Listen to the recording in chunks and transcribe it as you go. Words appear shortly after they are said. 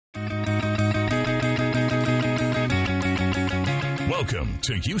Welcome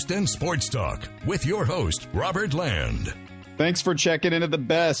to Houston Sports Talk with your host, Robert Land. Thanks for checking into the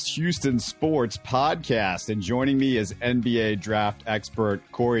best Houston sports podcast. And joining me is NBA draft expert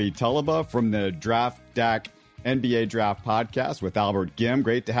Corey Tulaba from the Draft Deck NBA Draft Podcast with Albert Gim.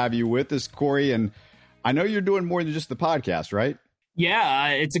 Great to have you with us, Corey. And I know you're doing more than just the podcast, right? Yeah,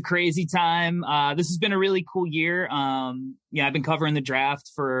 it's a crazy time. This has been a really cool year. I've been covering the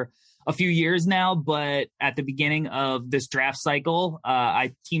draft for a few years now, but at the beginning of this draft cycle,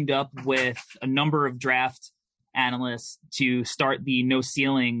 I teamed up with a number of draft analysts to start the No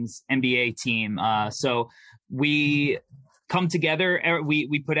Ceilings NBA team. So we come together.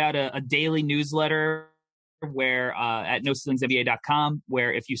 We put out a daily newsletter where at NoCeilingsNBA.com,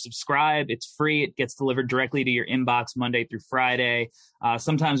 where if you subscribe, it's free. It gets delivered directly to your inbox Monday through Friday.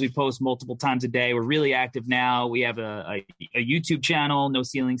 Sometimes we post multiple times a day. We're really active now. We have a YouTube channel, No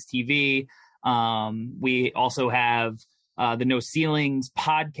Ceilings TV. We also have the No Ceilings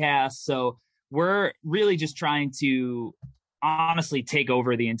podcast. So we're really just trying to honestly take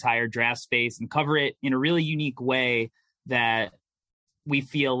over the entire draft space and cover it in a really unique way that we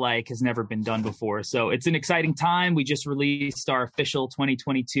feel like has never been done before. So it's an exciting time. We just released our official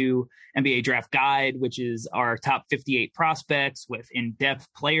 2022 NBA draft guide, which is our top 58 prospects with in-depth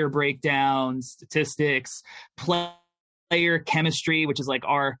player breakdowns, statistics, player chemistry, which is like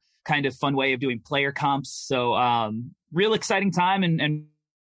our kind of fun way of doing player comps. So real exciting time. And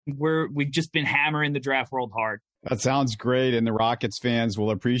we've just been hammering the draft world hard. That sounds great. And the Rockets fans will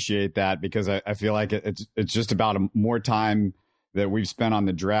appreciate that because I feel like it's just about more time that we've spent on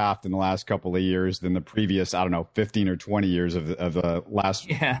the draft in the last couple of years than the previous, 15 or 20 years of the last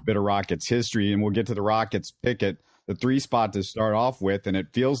bit of Rockets history. And we'll get to the Rockets pick at the 3 spot to start off with. And it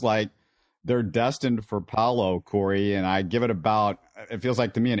feels like they're destined for Paolo, Corey. And I give it feels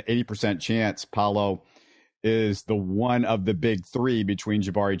like to me an 80% chance Paolo is the one of the big 3 between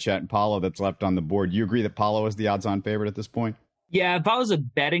Jabari, Chet, and Paolo that's left on the board. You agree that Paolo is the odds-on favorite at this point? Yeah, if I was a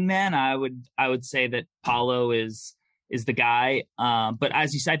betting man, I would say that Paolo is the guy. But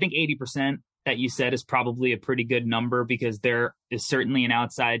as you said, I think 80% that you said is probably a pretty good number because there is certainly an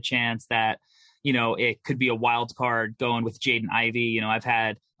outside chance that, it could be a wild card going with Jaden Ivey. I've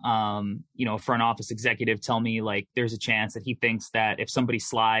had, a front office executive tell me like there's a chance that he thinks that if somebody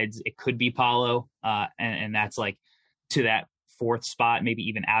slides, it could be Paolo. And that's like to that 4th spot, maybe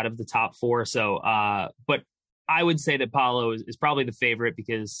even out of the top 4. So, but I would say that Paolo is probably the favorite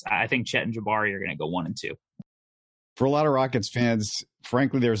because I think Chet and Jabari are going to go 1 and 2. For a lot of Rockets fans,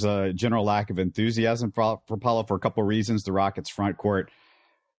 frankly, there's a general lack of enthusiasm for Paolo for a couple of reasons. The Rockets front court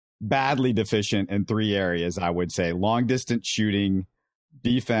badly deficient in 3 areas, I would say. Long distance shooting,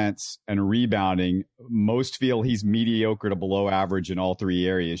 defense, and rebounding. Most feel he's mediocre to below average in all 3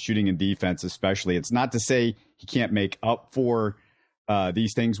 areas, shooting and defense especially. It's not to say he can't make up for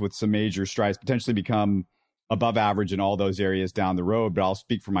these things with some major strides, potentially become above average in all those areas down the road. But I'll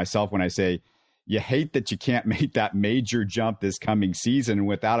speak for myself when I say you hate that you can't make that major jump this coming season. And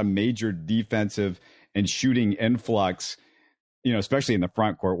without a major defensive and shooting influx, especially in the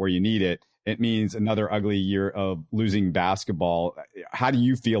front court where you need it, it means another ugly year of losing basketball. How do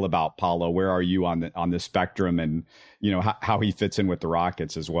you feel about Paolo? Where are you on the spectrum, and how he fits in with the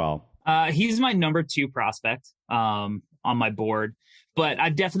Rockets as well? He's my number 2 prospect on my board, but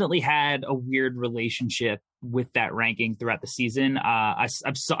I've definitely had a weird relationship with that ranking throughout the season. I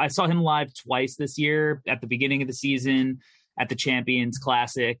saw him live twice this year, at the beginning of the season at the Champions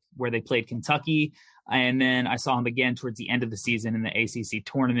Classic where they played Kentucky. And then I saw him again towards the end of the season in the ACC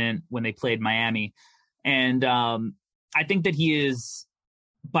tournament when they played Miami. And I think that he is,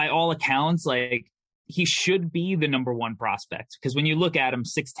 by all accounts, like he should be the number 1 prospect. Because when you look at him,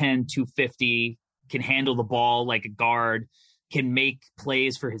 6'10", 250, can handle the ball like a guard, can make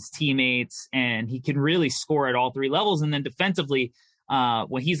plays for his teammates, and he can really score at all 3 levels. And then defensively,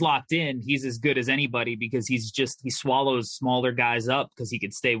 when he's locked in, he's as good as anybody because he swallows smaller guys up because he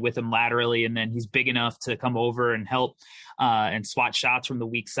could stay with them laterally. And then he's big enough to come over and help and swat shots from the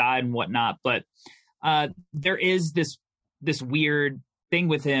weak side and whatnot. But there is this weird thing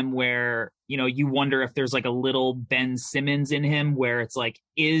with him where, you wonder if there's like a little Ben Simmons in him where it's like,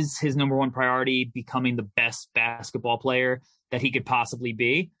 is his number 1 priority becoming the best basketball player that he could possibly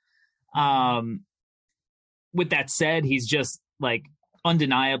be? With that said, he's just like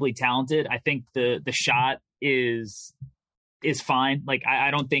undeniably talented. I think the shot is fine. Like, I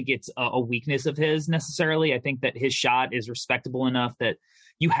don't think it's a weakness of his necessarily. I think that his shot is respectable enough that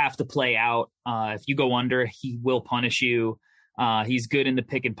you have to play out. If you go under, he will punish you. He's good in the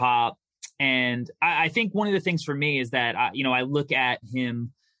pick and pop. And I think one of the things for me is that, I look at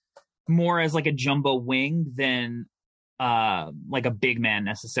him more as like a jumbo wing than like a big man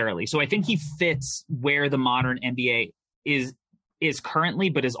necessarily. So I think he fits where the modern NBA is currently,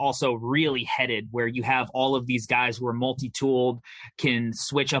 but is also really headed, where you have all of these guys who are multi-tooled, can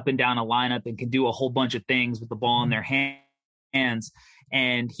switch up and down a lineup, and can do a whole bunch of things with the ball in their hands.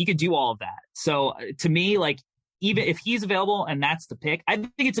 And he could do all of that. So to me, like, even if he's available and that's the pick, I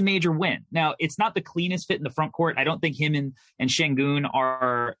think it's a major win. Now, it's not the cleanest fit in the front court. I don't think him and Şengün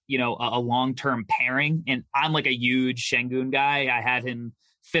are, a long-term pairing. And I'm like a huge Şengün guy. I had him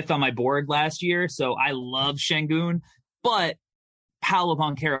 5th on my board last year. So I love Şengün, but Paolo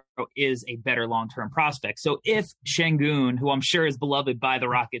Banchero is a better long-term prospect. So if Şengün, who I'm sure is beloved by the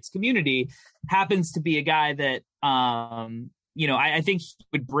Rockets community, happens to be a guy that, I think he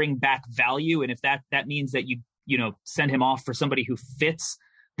would bring back value. And if that means that you send him off for somebody who fits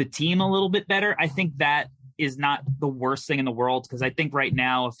the team a little bit better, I think that is not the worst thing in the world. Because I think right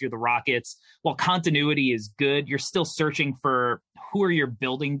now, if you're the Rockets, while continuity is good, you're still searching for who are your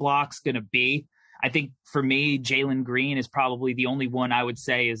building blocks going to be. I think for me, Jalen Green is probably the only one I would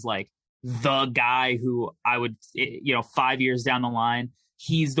say is like the guy who I would, 5 years down the line,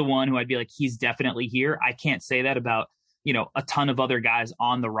 he's the one who I'd be like, he's definitely here. I can't say that about, a ton of other guys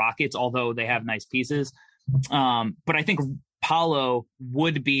on the Rockets, although they have nice pieces. But I think Paolo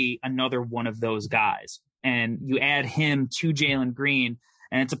would be another one of those guys. And you add him to Jalen Green,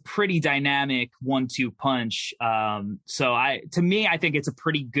 and it's a pretty dynamic 1-2 punch. To me, I think it's a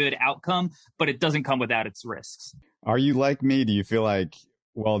pretty good outcome, but it doesn't come without its risks. Are you like me? Do you feel like,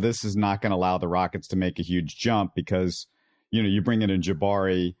 well, this is not going to allow the Rockets to make a huge jump because, you bring in a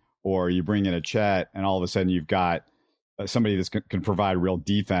Jabari or you bring in a Chet, and all of a sudden you've got somebody that can provide real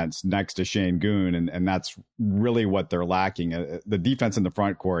defense next to Şengün, and that's really what they're lacking. The defense in the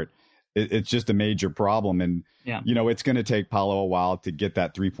front court, it's just a major problem. And, it's going to take Paolo a while to get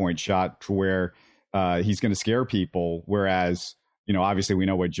that 3-point shot to where he's going to scare people. Whereas, obviously we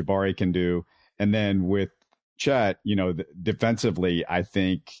know what Jabari can do. And then with Chet, defensively, I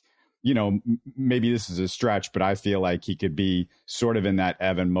think, maybe this is a stretch, but I feel like he could be sort of in that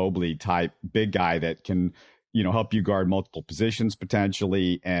Evan Mobley type big guy that can, help you guard multiple positions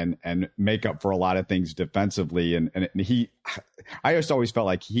potentially and make up for a lot of things defensively. And I just always felt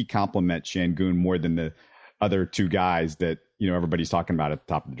like he complements Şengün more than the other two guys that, everybody's talking about at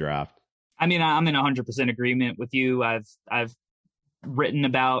the top of the draft. I mean, I'm in 100% agreement with you. I've written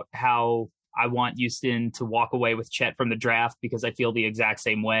about how I want Houston to walk away with Chet from the draft because I feel the exact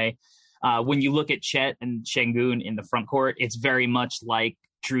same way. When you look at Chet and Şengün in the front court, it's very much like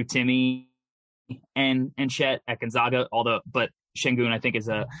Drew Timme and Chet at Gonzaga, but Şengün I think is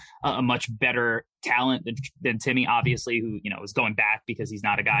a much better talent than Timme, obviously, who is going back because he's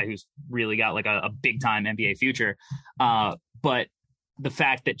not a guy who's really got like a big time NBA future. But the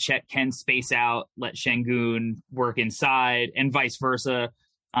fact that Chet can space out, let Şengün work inside, and vice versa,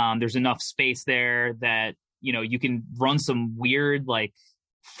 there's enough space there that you can run some weird like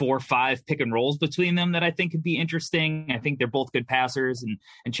 4-5 pick and rolls between them that I think could be interesting. I think they're both good passers,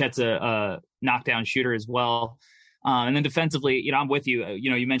 and Chet's a knockdown shooter as well. And then defensively, I'm with you.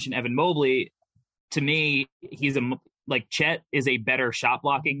 You mentioned Evan Mobley. To me, he's Chet is a better shot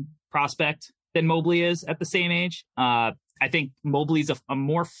blocking prospect than Mobley is at the same age. I think Mobley's a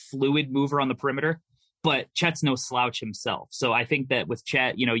more fluid mover on the perimeter, but Chet's no slouch himself. So I think that with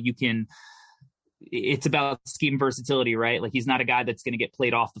Chet, it's about scheme versatility, right? Like he's not a guy that's going to get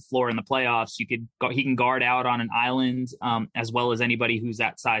played off the floor in the playoffs. He can guard out on an island as well as anybody who's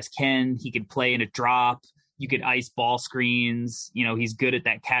that size can. He could play in a drop. You could ice ball screens. He's good at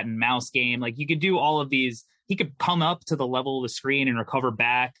that cat and mouse game. Like you could do all of these. He could come up to the level of the screen and recover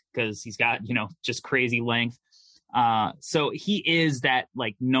back because he's got, just crazy length. So he is that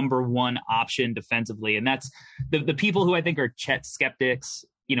like number one option defensively. And that's the people who I think are Chet skeptics.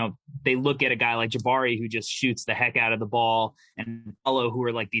 They look at a guy like Jabari who just shoots the heck out of the ball, and Paolo who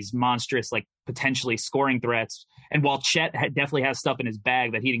are like these monstrous, like potentially scoring threats. And while Chet definitely has stuff in his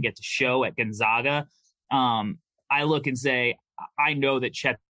bag that he didn't get to show at Gonzaga, I look and say, I know that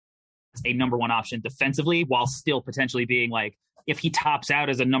Chet's a number one option defensively while still potentially being like, if he tops out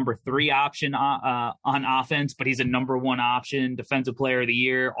as a number 3 option on offense, but he's a number 1 option defensive player of the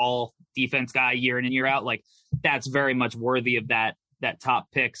year, all defense guy year in and year out, like that's very much worthy of that top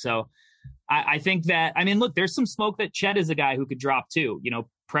pick. So I think that, look, there's some smoke that Chet is a guy who could drop too.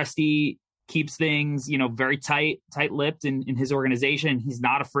 Presti keeps things, very tight-lipped in his organization. He's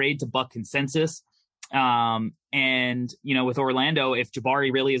not afraid to buck consensus. And with Orlando, if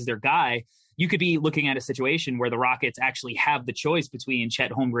Jabari really is their guy, you could be looking at a situation where the Rockets actually have the choice between Chet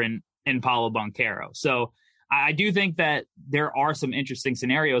Holmgren and Paolo Banchero. So I do think that there are some interesting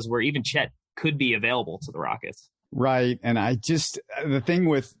scenarios where even Chet could be available to the Rockets. Right. And the thing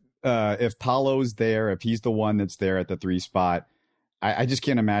with if Paolo's there, if he's the one that's there at the 3 spot, I just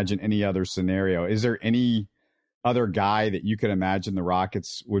can't imagine any other scenario. Is there any other guy that you could imagine the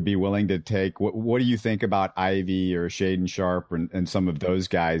Rockets would be willing to take? What do you think about Ivy or Shaedon Sharpe and some of those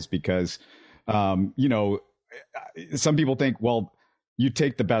guys? Because, some people think, well, you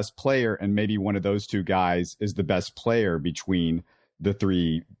take the best player and maybe one of those two guys is the best player between the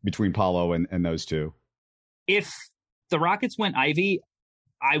three, between Paolo and those two. If the Rockets went Ivy,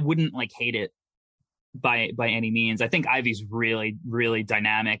 I wouldn't hate it by any means. I think Ivy's really, really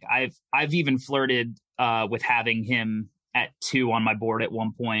dynamic. I've even flirted with having him at 2 on my board at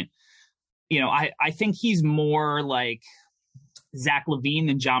one point. I think he's more like Zach LaVine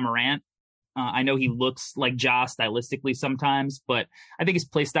than Ja Morant. I know he looks like Ja stylistically sometimes, but I think his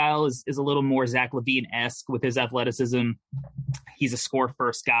play style is a little more Zach LaVine-esque with his athleticism. He's a score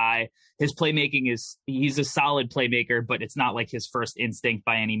first guy. His playmaking he's a solid playmaker, but it's not like his first instinct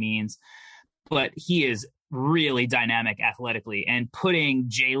by any means. But he is really dynamic athletically, and putting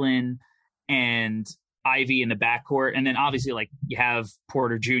Jalen and Ivy in the backcourt. And then obviously you have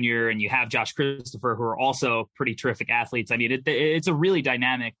Porter Jr. and you have Josh Christopher, who are also pretty terrific athletes. I mean, it's a really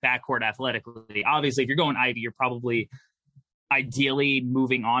dynamic backcourt athletically. Obviously, if you're going Ivy, you're probably ideally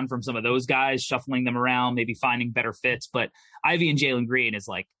moving on from some of those guys, shuffling them around, maybe finding better fits. But Ivy and Jalen Green is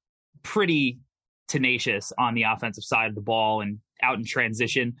pretty tenacious on the offensive side of the ball and out in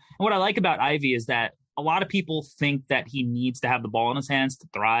transition. And what I like about Ivy is that a lot of people think that he needs to have the ball in his hands to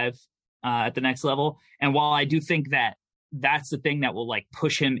thrive at the next level. And while I do think that that's the thing that will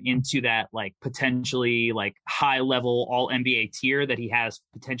push him into that potentially high level all NBA tier that he has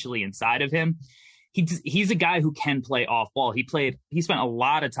potentially inside of him, he's a guy who can play off ball. He spent a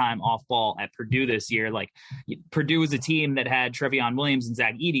lot of time off ball at Purdue this year. Purdue was a team that had Trevion Williams and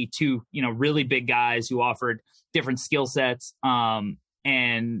Zach Edey, two really big guys who offered different skill sets. And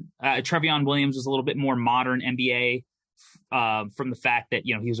Trevion Williams was a little bit more modern NBA from the fact that,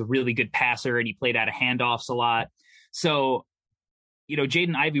 he was a really good passer and he played out of handoffs a lot. So,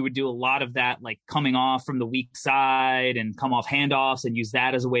 Jaden Ivey would do a lot of that, coming off from the weak side and come off handoffs and use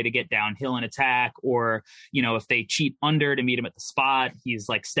that as a way to get downhill and attack. Or, if they cheat under to meet him at the spot, he's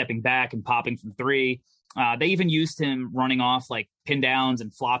stepping back and popping from 3. They even used him running off pin downs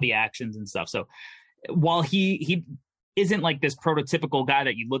and floppy actions and stuff. So while he isn't this prototypical guy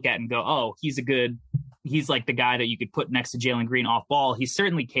that you look at and go, oh, he's the guy that you could put next to Jalen Green off ball, he's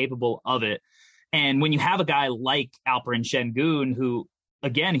certainly capable of it. And when you have a guy like Alperen Sengun, who,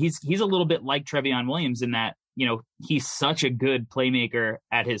 again, he's a little bit like Trevion Williams in that, he's such a good playmaker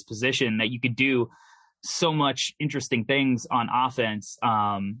at his position that you could do so much interesting things on offense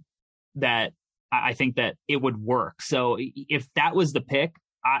that I think that it would work. So if that was the pick,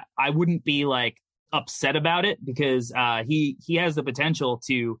 I wouldn't be upset about it, because he has the potential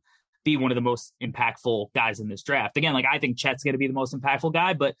to be one of the most impactful guys in this draft. Again, I think Chet's going to be the most impactful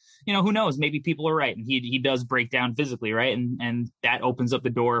guy, but who knows? Maybe people are right, and he does break down physically, right? And that opens up the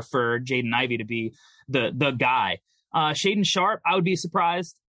door for Jaden Ivey to be the guy. Shaedon Sharpe, I would be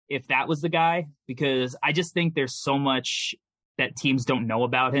surprised if that was the guy, because I just think there's so much that teams don't know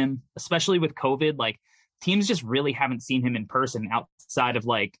about him, especially with COVID. Teams just really haven't seen him in person outside of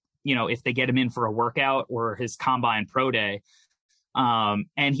if they get him in for a workout or his combine pro day.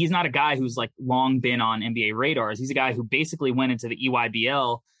 And he's not a guy who's long been on NBA radars. He's a guy who basically went into the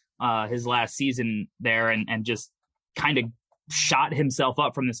EYBL his last season there and just kind of shot himself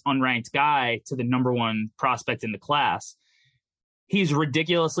up from this unranked guy to the number 1 prospect in the class. He's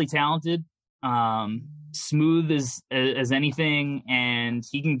ridiculously talented, smooth as anything, and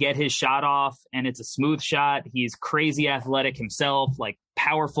he can get his shot off, and it's a smooth shot. He's crazy athletic himself,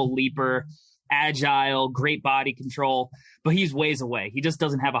 powerful leaper, agile, great body control, but he's ways away. He just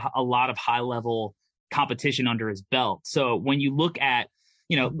doesn't have a lot of high level competition under his belt. So when you look at,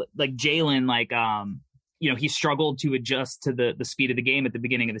 Jalen, he struggled to adjust to the speed of the game at the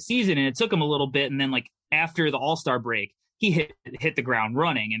beginning of the season, and it took him a little bit. And then after the All-Star break, he hit the ground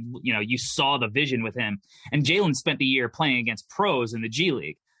running, and, you saw the vision with him. And Jalen spent the year playing against pros in the G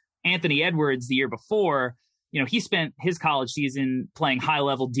League. Anthony Edwards, the year before, he spent his college season playing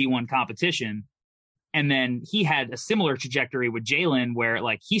high-level D1 competition, and then he had a similar trajectory with Jalen where,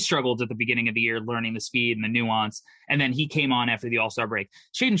 he struggled at the beginning of the year learning the speed and the nuance, and then he came on after the All-Star break.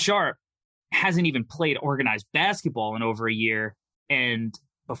 Shaedon Sharpe hasn't even played organized basketball in over a year, and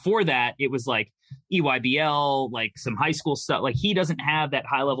before that, it was EYBL, some high school stuff. He doesn't have that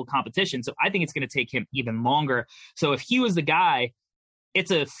high-level competition, so I think it's going to take him even longer. So if he was the guy, it's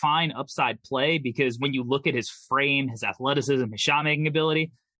a fine upside play, because when you look at his frame, his athleticism, his shot making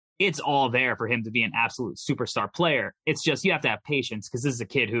ability, it's all there for him to be an absolute superstar player. It's just you have to have patience because this is a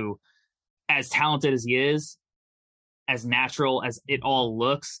kid who, as talented as he is, as natural as it all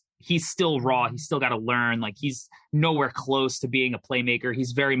looks, he's still raw. He's still got to learn. Like, he's nowhere close to being a playmaker.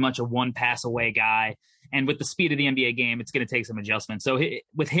 He's very much a one pass away guy. And with the speed of the NBA game, it's going to take some adjustment. So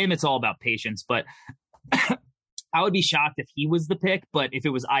with him, it's all about patience. But I would be shocked if he was the pick. But if it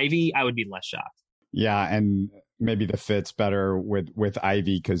was Ivy, I would be less shocked. Yeah, and maybe the fit's better with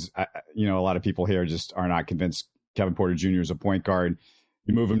Ivy because, a lot of people here just are not convinced Kevin Porter Jr. is a point guard.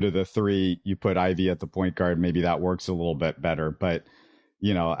 You move him to the 3, you put Ivy at the point guard. Maybe that works a little bit better. But,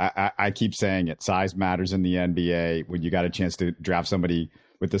 I keep saying it. Size matters in the NBA when you got a chance to draft somebody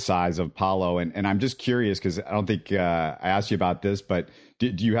with the size of Paolo. And I'm just curious because I don't think I asked you about this, but do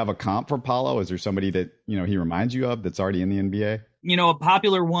you have a comp for Paolo? Is there somebody that, he reminds you of that's already in the NBA? A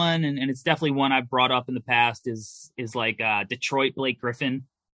popular one, and it's definitely one I've brought up in the past is like Detroit Blake Griffin.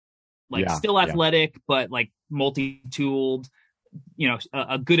 Still athletic, but like multi-tooled,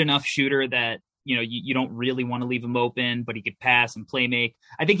 a good enough shooter that, you don't really want to leave him open, but he could pass and play make.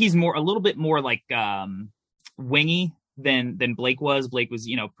 I think he's a little bit more like wingy than Blake was. Blake was,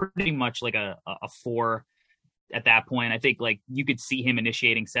 pretty much like a 4 at that point. I think like you could see him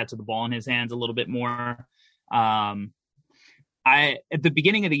initiating sets with the ball in his hands a little bit more. At the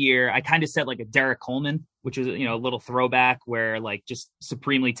beginning of the year, I kind of said like a Derek Coleman, which was, a little throwback where like just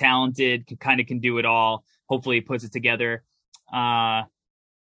supremely talented, can do it all. Hopefully he puts it together.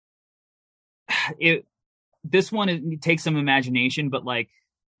 This one, it takes some imagination, but like,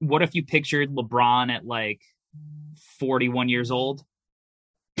 what if you pictured LeBron at like 41 years old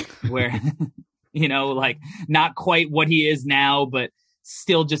where, like not quite what he is now, but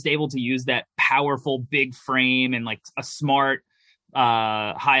still just able to use that powerful big frame and like a smart,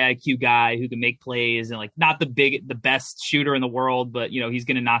 high IQ guy who can make plays and like not the best shooter in the world, but he's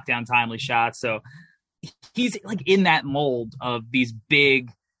going to knock down timely shots. So he's like in that mold of these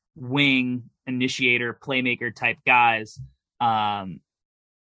big wing initiator playmaker type guys. And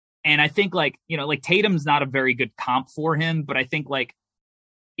I think like Tatum's not a very good comp for him, but I think like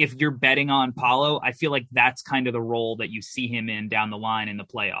if you're betting on Paolo, I feel like that's kind of the role that you see him in down the line in the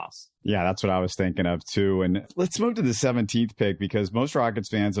playoffs. Yeah, that's what I was thinking of too. And let's move to the 17th pick because most Rockets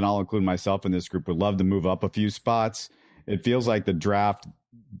fans, and I'll include myself in this group, would love to move up a few spots. It feels like the draft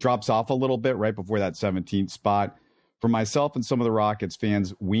drops off a little bit right before that 17th spot. For myself and some of the Rockets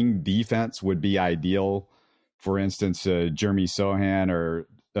fans, wing defense would be ideal. For instance, Jeremy Sohan or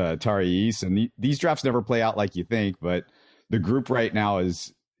Tari East. And these drafts never play out like you think, but the group right now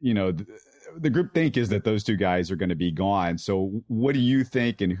is, the group think is that those two guys are going to be gone. So what do you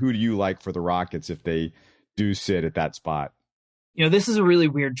think and who do you like for the Rockets if they do sit at that spot? This is a really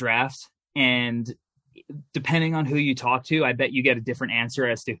weird draft. And depending on who you talk to, I bet you get a different answer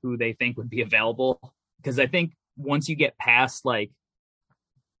as to who they think would be available. Because I think once you get past like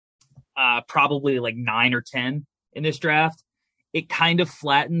probably like 9 or 10 in this draft, it kind of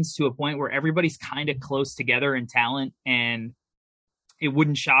flattens to a point where everybody's kind of close together in talent. And it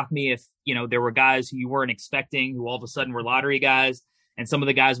wouldn't shock me if, there were guys who you weren't expecting who all of a sudden were lottery guys. And some of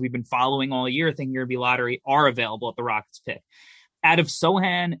the guys we've been following all year thinking you're going to be lottery are available at the Rockets pick. Out of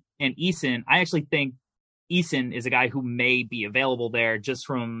Sohan and Eason, I actually think Eason is a guy who may be available there just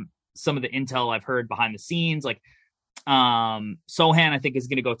from some of the intel I've heard behind the scenes. Like Sohan, I think is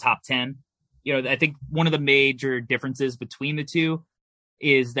going to go top 10. I think one of the major differences between the two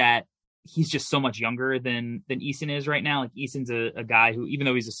is that he's just so much younger than Eason is right now. Like Eason's a guy who, even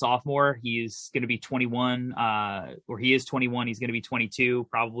though he's a sophomore, he's going to be 21 or he is 21. He's going to be 22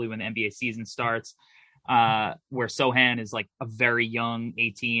 probably when the NBA season starts, where Sohan is like a very young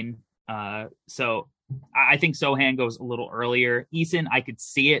 18. So I think Sohan goes a little earlier. Eason, I could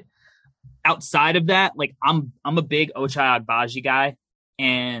see it. Outside of that, like I'm a big Ochai Agbaji guy,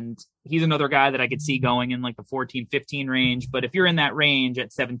 and he's another guy that I could see going in like the 14-15 range. But if you're in that range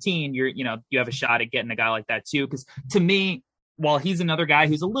at 17, you have a shot at getting a guy like that too. Because to me, while he's another guy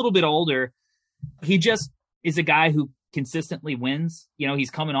who's a little bit older, he just is a guy who consistently wins.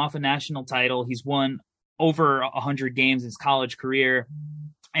 He's coming off a national title. He's won over 100 games in his college career.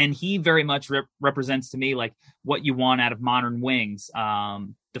 And he very much represents to me like what you want out of modern wings.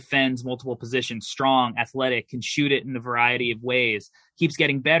 Defends multiple positions, strong, athletic, can shoot it in a variety of ways, keeps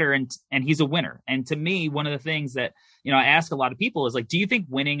getting better, and he's a winner. And to me, one of the things that I ask a lot of people is like, do you think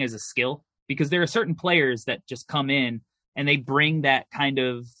winning is a skill? Because there are certain players that just come in and they bring that kind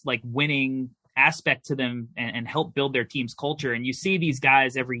of like winning aspect to them and help build their team's culture. And you see these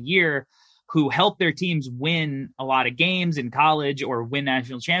guys every year who help their teams win a lot of games in college or win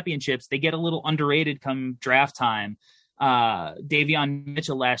national championships. They get a little underrated come draft time. Davion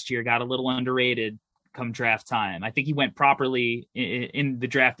Mitchell last year got a little underrated come draft time. I think he went properly in the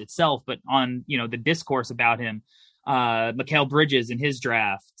draft itself, but on, you know, the discourse about him, Mikal Bridges in his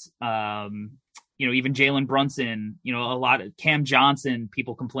draft, you know, even Jalen Brunson, you know, a lot of Cam Johnson,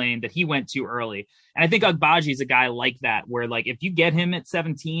 people complained that he went too early. And I think Agbaji is a guy like that, where like, if you get him at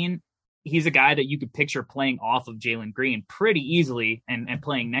 17, he's a guy that you could picture playing off of Jalen Green pretty easily and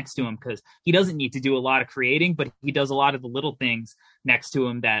playing next to him, because he doesn't need to do a lot of creating, but he does a lot of the little things next to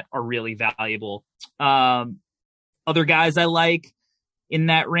him that are really valuable. Other guys I like in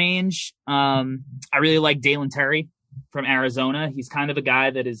that range, I really like Dalen Terry from Arizona. He's kind of a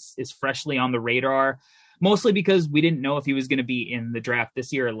guy that is freshly on the radar, mostly because we didn't know if he was going to be in the draft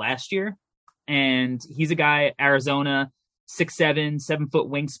this year or last year. And he's a guy, Arizona, 6'7",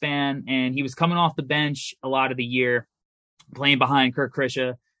 7-foot wingspan, and he was coming off the bench a lot of the year, playing behind Kirk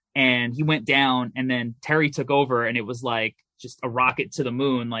Krisha, and he went down, and then Terry took over, and it was like just a rocket to the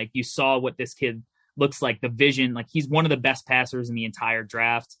moon. Like, you saw what this kid looks like, the vision. Like, he's one of the best passers in the entire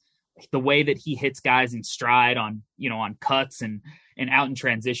draft. The way that he hits guys in stride on, you know, on cuts and out in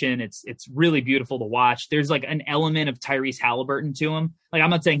transition, it's really beautiful to watch. There's like an element of Tyrese Halliburton to him. Like, I'm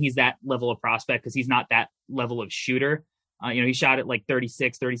not saying he's that level of prospect, because he's not that level of shooter. You know, he shot it like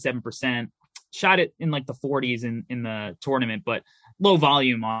 36, 37%, shot it in like the 40s in the tournament, but low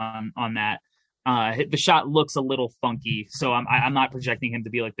volume on that. The shot looks a little funky, so I'm not projecting him to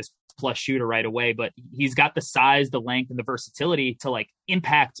be like this plus shooter right away, but he's got the size, the length, and the versatility to like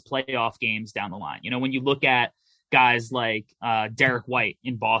impact playoff games down the line. You know, when you look at guys like Derek White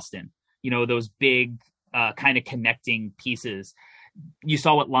in Boston, you know, those big kind of connecting pieces. You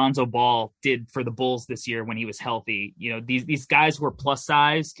saw what Lonzo Ball did for the Bulls this year when he was healthy. You know, these guys who are plus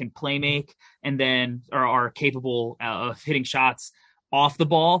size, can play make, and then are capable of hitting shots off the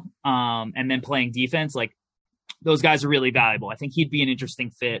ball, and then playing defense. Like, those guys are really valuable. I think he'd be an interesting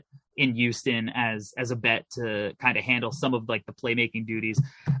fit in Houston as a bet to kind of handle some of like the playmaking duties.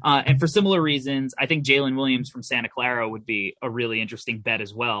 And for similar reasons, I think Jalen Williams from Santa Clara would be a really interesting bet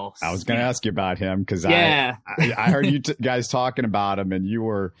as well. I was going to ask you about him, because yeah. I heard you guys talking about him, and you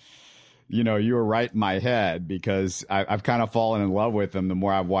were right in my head, because I've kind of fallen in love with him the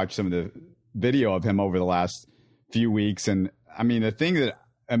more I've watched some of the video of him over the last few weeks. And I mean, the thing that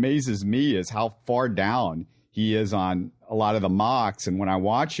amazes me is how far down he is on a lot of the mocks. And when I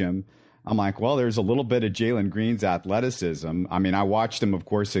watch him, I'm like, well, there's a little bit of Jalen Green's athleticism. I mean, I watched him, of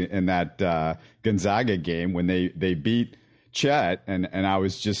course, in that Gonzaga game when they beat Chet, and I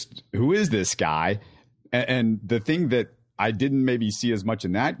was just, who is this guy? And the thing that I didn't maybe see as much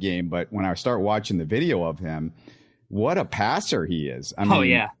in that game, but when I start watching the video of him, what a passer he is. I mean,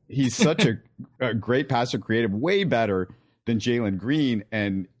 yeah. He's such a great passer, creative, way better than Jalen Green.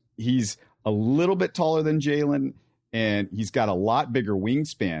 And he's a little bit taller than Jalen, and he's got a lot bigger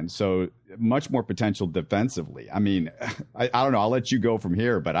wingspan, so much more potential defensively. I mean, I don't know. I'll let you go from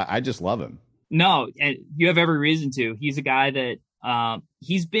here, but I just love him. No, and you have every reason to. He's a guy that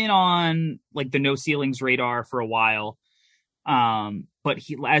he's been on like the no ceilings radar for a while. But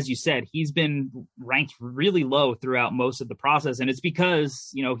he, as you said, he's been ranked really low throughout most of the process. And it's because,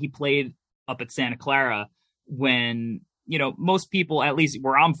 you know, he played up at Santa Clara when, you know, most people, at least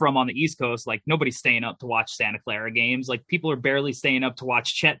where I'm from on the East Coast, like, nobody's staying up to watch Santa Clara games. Like, people are barely staying up to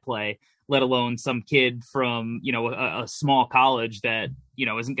watch Chet play, let alone some kid from, you know, a small college that, you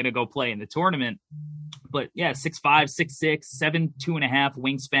know, isn't going to go play in the tournament. But yeah, 6'5", 6'6", 7'2.5"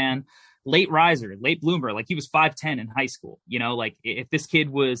 wingspan, late riser, late bloomer. Like, he was 5'10" in high school. You know, like, if this kid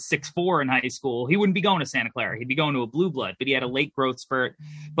was 6'4" in high school, he wouldn't be going to Santa Clara. He'd be going to a blue blood, but he had a late growth spurt.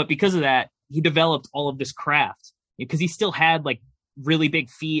 But because of that, he developed all of this craft, because he still had like really big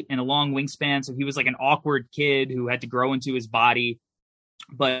feet and a long wingspan. So he was like an awkward kid who had to grow into his body.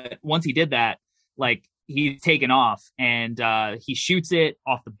 But once he did that, like, he's taken off, and he shoots it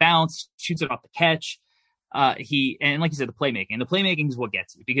off the bounce, shoots it off the catch. And like you said, the playmaking is what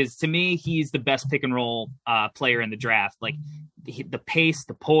gets you, because to me, he's the best pick and roll player in the draft. Like, the pace,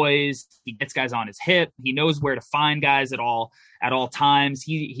 the poise, he gets guys on his hip. He knows where to find guys at all times.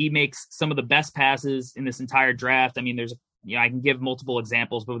 He makes some of the best passes in this entire draft. I mean, I can give multiple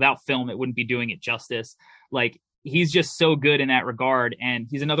examples, but without film, it wouldn't be doing it justice. Like, he's just so good in that regard. And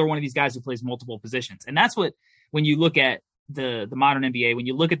he's another one of these guys who plays multiple positions. And that's what, when you look at the modern NBA, when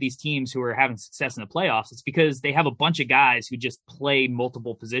you look at these teams who are having success in the playoffs, it's because they have a bunch of guys who just play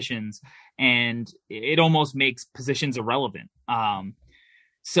multiple positions, and it almost makes positions irrelevant.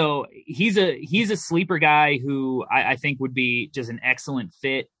 So he's a sleeper guy who I think would be just an excellent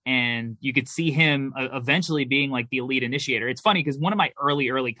fit, and you could see him eventually being like the elite initiator. It's funny because one of my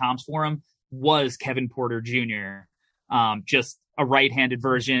early comps for him was Kevin Porter Jr. just a right-handed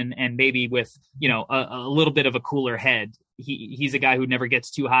version, and maybe with, a little bit of a cooler head. He's a guy who never gets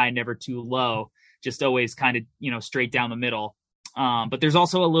too high, never too low, just always kind of, straight down the middle. But there's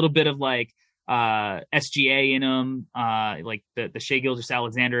also a little bit of like SGA in him, like the Shai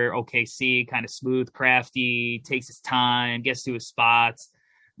Gilgeous-Alexander OKC, kind of smooth, crafty, takes his time, gets to his spots.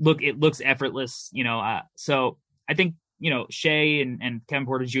 It looks effortless, so I think, Shai and Kevin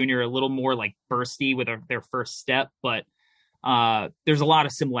Porter Jr. are a little more like bursty with their first step, but there's a lot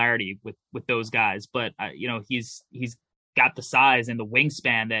of similarity with those guys. But he's got the size and the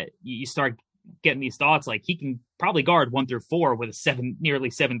wingspan that you start getting these thoughts like he can probably guard 1 through 4 with a nearly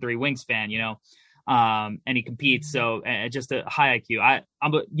 7'3" wingspan, and he competes. So just a high IQ.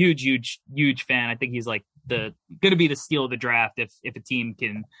 I'm a huge fan. I think he's like going to be the steal of the draft if a team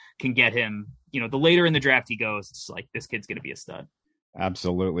can get him. The later in the draft he goes, it's like this kid's going to be a stud.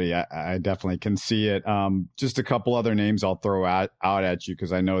 Absolutely. I definitely can see it. Just a couple other names I'll throw out at you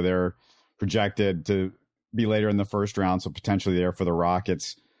because I know they're projected to be later in the first round, so potentially there for the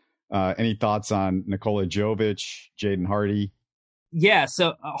Rockets. Any thoughts on Nikola Jovic, Jaden Hardy? Yeah,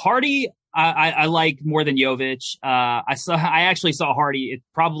 so Hardy I like more than Jovic. I actually saw Hardy,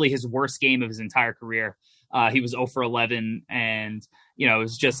 probably his worst game of his entire career. He was 0 for 11, and it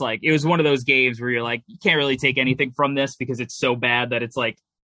was just like, it was one of those games where you're like, you can't really take anything from this because it's so bad that it's like,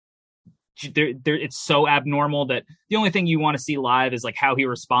 it's so abnormal that the only thing you want to see live is like how he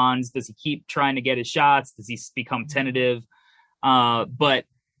responds. Does he keep trying to get his shots? Does he become tentative? But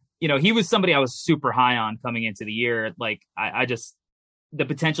he was somebody I was super high on coming into the year. Like I just, the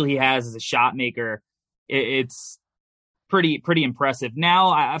potential he has as a shot maker, it's pretty impressive. Now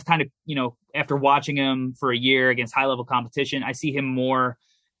I've kind of, after watching him for a year against high level competition, I see him more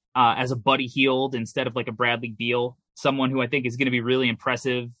as a Buddy Hield instead of like a Bradley Beal, someone who I think is going to be really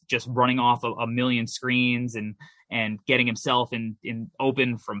impressive, just running off a million screens and getting himself in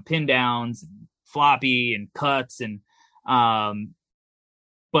open from pin downs, and floppy and cuts. And,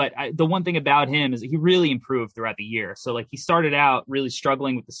 but the one thing about him is that he really improved throughout the year. So like he started out really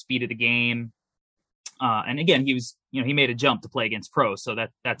struggling with the speed of the game. And again, he was, he made a jump to play against pros. So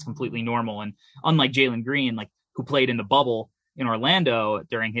that's completely normal. And unlike Jalen Green, like who played in the bubble in Orlando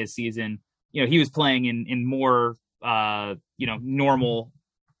during his season, he was playing in more, normal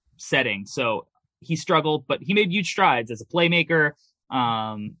setting. So he struggled, but he made huge strides as a playmaker,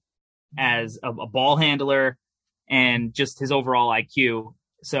 as a ball handler, and just his overall IQ.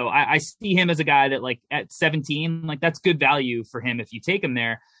 So I see him as a guy that like at 17, like that's good value for him if you take him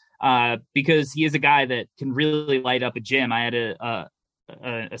there, because he is a guy that can really light up a gym. I had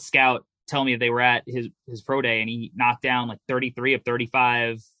a scout tell me they were at his pro day and he knocked down like 33 of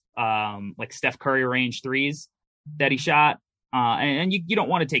 35, like Steph Curry range threes that he shot. And you don't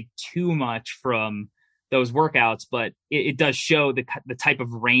want to take too much from those workouts, but it does show the type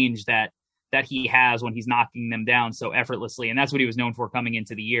of range that he has when he's knocking them down so effortlessly. And that's what he was known for coming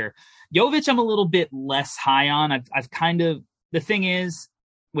into the year. Jovic, I'm a little bit less high on. I've kind of, the thing is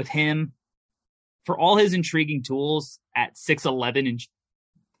with him, for all his intriguing tools at 6'11"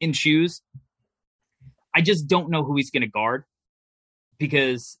 in shoes, I just don't know who he's going to guard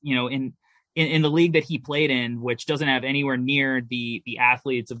because, in the league that he played in, which doesn't have anywhere near the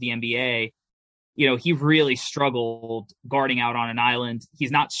athletes of the NBA, he really struggled guarding out on an island.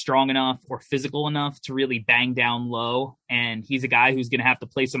 He's not strong enough or physical enough to really bang down low. And he's a guy who's going to have to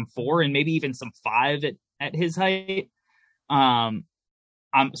play some 4 and maybe even some 5 at his height.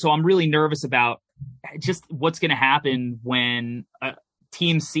 So I'm really nervous about just what's going to happen when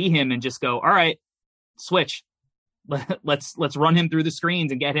teams see him and just go, all right, switch. Let's run him through the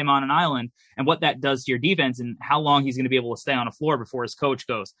screens and get him on an island, and what that does to your defense and how long he's going to be able to stay on a floor before his coach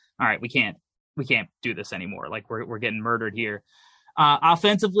goes, all right, we can't do this anymore. Like we're getting murdered here.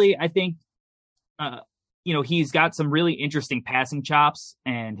 Offensively, I think, he's got some really interesting passing chops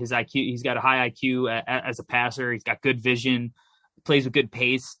and his IQ, he's got a high IQ as a passer. He's got good vision, plays with good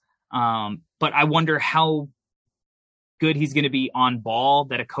pace. But I wonder how good he's going to be on ball,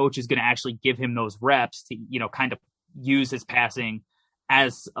 that a coach is going to actually give him those reps to, kind of use his passing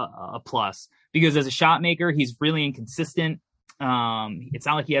as a plus, because as a shot maker, he's really inconsistent. It's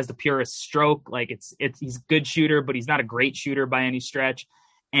not like he has the purest stroke. Like he's a good shooter, but he's not a great shooter by any stretch.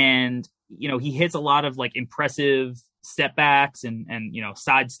 And, he hits a lot of like impressive step backs and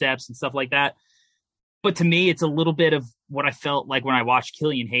side steps and stuff like that. But to me, it's a little bit of what I felt like when I watched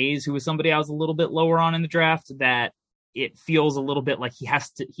Killian Hayes, who was somebody I was a little bit lower on in the draft, that it feels a little bit like he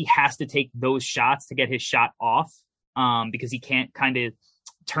has to take those shots to get his shot off, because he can't kind of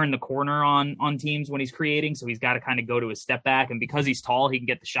turn the corner on teams when he's creating. So he's got to kind of go to his step back. And because he's tall, he can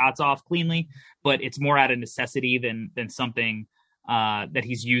get the shots off cleanly, but it's more out of necessity than something that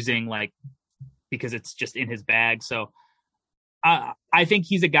he's using like because it's just in his bag. So I think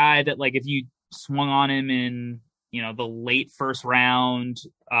he's a guy that like if you swung on him in, the late first round,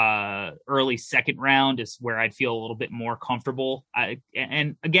 early second round is where I'd feel a little bit more comfortable.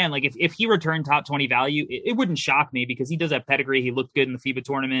 And again, like if he returned top 20 value, it wouldn't shock me because he does have pedigree. He looked good in the FIBA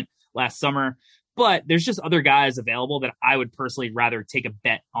tournament last summer, but there's just other guys available that I would personally rather take a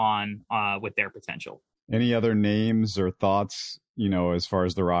bet on with their potential. Any other names or thoughts, as far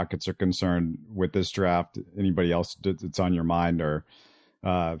as the Rockets are concerned with this draft? Anybody else that's on your mind or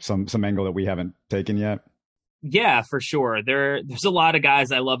some angle that we haven't taken yet? Yeah, for sure. There's a lot of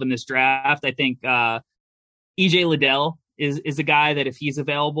guys I love in this draft. I think EJ Liddell is a guy that if he's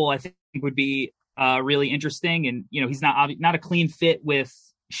available, I think would be really interesting. And, he's not a clean fit with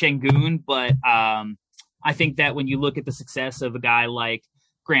Şengün, but I think that when you look at the success of a guy like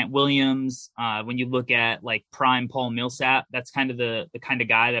Grant Williams, when you look at like prime Paul Millsap, that's kind of the kind of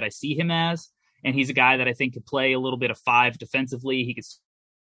guy that I see him as. And he's a guy that I think could play a little bit of 5 defensively. He could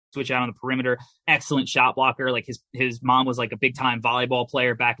switch out on the perimeter, excellent shot blocker. Like his mom was like a big time volleyball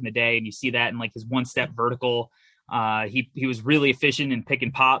player back in the day. And you see that in like his 1-step vertical. He was really efficient in pick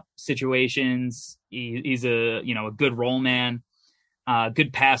and pop situations. He's a good roll man,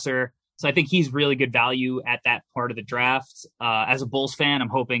 good passer. So I think he's really good value at that part of the draft. As a Bulls fan, I'm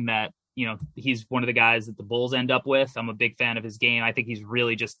hoping that, he's one of the guys that the Bulls end up with. I'm a big fan of his game. I think he's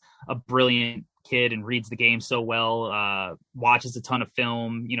really just a brilliant kid and reads the game so well, watches a ton of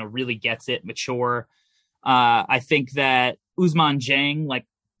film, really gets it, mature. I think that Ousmane Dieng, like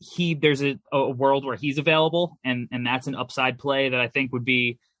there's a world where he's available and that's an upside play that I think would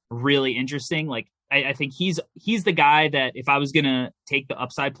be really interesting. Like I think he's the guy that if I was going to take the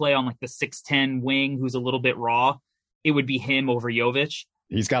upside play on like the 6'10" wing, who's a little bit raw, it would be him over Jovic.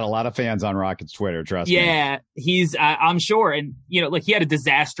 He's got a lot of fans on Rockets Twitter, trust me. Yeah, I'm sure. And, like he had a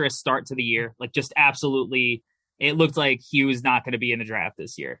disastrous start to the year, like just absolutely, it looked like he was not going to be in the draft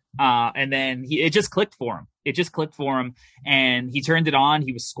this year. And then it just clicked for him. And he turned it on.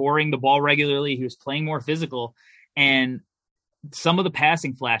 He was scoring the ball regularly. He was playing more physical. And some of the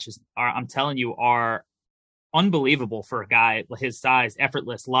passing flashes I'm telling you, are unbelievable for a guy his size,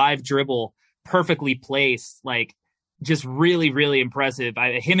 effortless, live dribble, perfectly placed, like, just really, really impressive.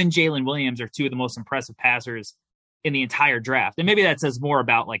 Him and Jalen Williams are two of the most impressive passers in the entire draft. And maybe that says more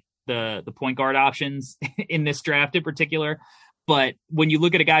about like the point guard options in this draft in particular. But when you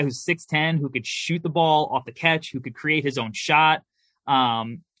look at a guy who's 6'10", who could shoot the ball off the catch, who could create his own shot,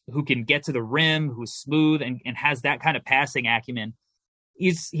 who can get to the rim, who's smooth and has that kind of passing acumen,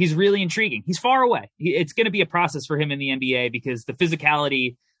 he's really intriguing. He's far away. It's going to be a process for him in the NBA because the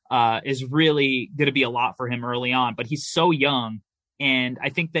physicality is really going to be a lot for him early on, but he's so young. And I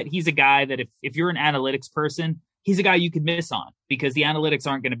think that he's a guy that if you're an analytics person, he's a guy you could miss on because the analytics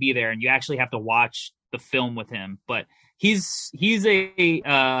aren't going to be there and you actually have to watch the film with him. But he's a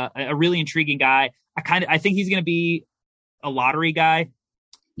really intriguing guy. I think he's going to be a lottery guy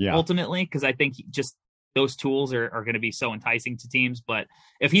ultimately, because I think just those tools are going to be so enticing to teams. But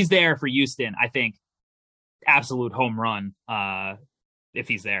if he's there for Houston, I think absolute home run if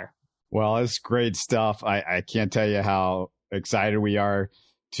he's there. Well, it's great stuff. I can't tell you how excited we are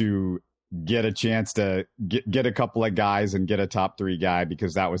to get a chance to get a couple of guys and get a top 3 guy,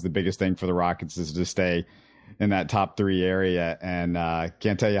 because that was the biggest thing for the Rockets, is to stay in that top 3 area. And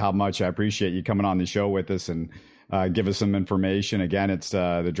can't tell you how much I appreciate you coming on the show with us and give us some information. Again, it's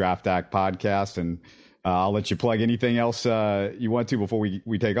the Draft Act podcast, and I'll let you plug anything else you want to before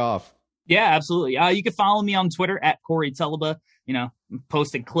we take off. Yeah, absolutely. You can follow me on Twitter at Corey Tulaba,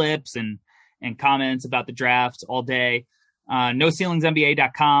 posting clips and comments about the draft all day.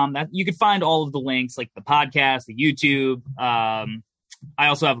 NoCeilingsNBA.com. You can find all of the links, like the podcast, the YouTube. I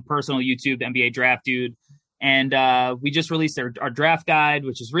also have a personal YouTube, the NBA Draft Dude. And we just released our draft guide,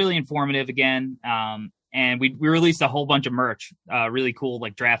 which is really informative again. And we released a whole bunch of merch, really cool,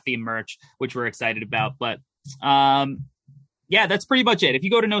 like draft theme merch, which we're excited about. But yeah, that's pretty much it. If you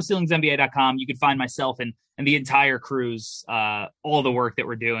go to NoCeilingsNBA.com, you can find myself and the entire crew's all the work that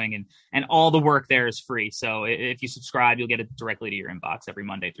we're doing, and all the work there is free. So if you subscribe, you'll get it directly to your inbox every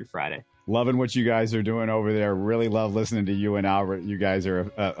Monday through Friday. Loving what you guys are doing over there. Really love listening to you and Albert. You guys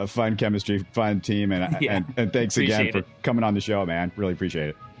are a fun chemistry, fun team, and thanks again for coming on the show, man. Really appreciate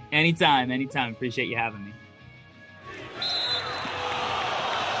it. Anytime. Appreciate you having me.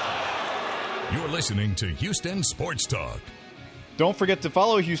 You're listening to Houston Sports Talk. Don't forget to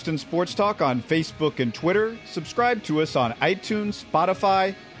follow Houston Sports Talk on Facebook and Twitter. Subscribe to us on iTunes,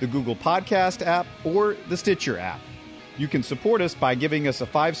 Spotify, the Google Podcast app, or the Stitcher app. You can support us by giving us a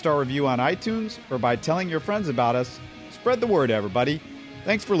 5-star review on iTunes or by telling your friends about us. Spread the word, everybody.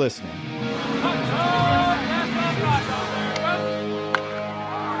 Thanks for listening.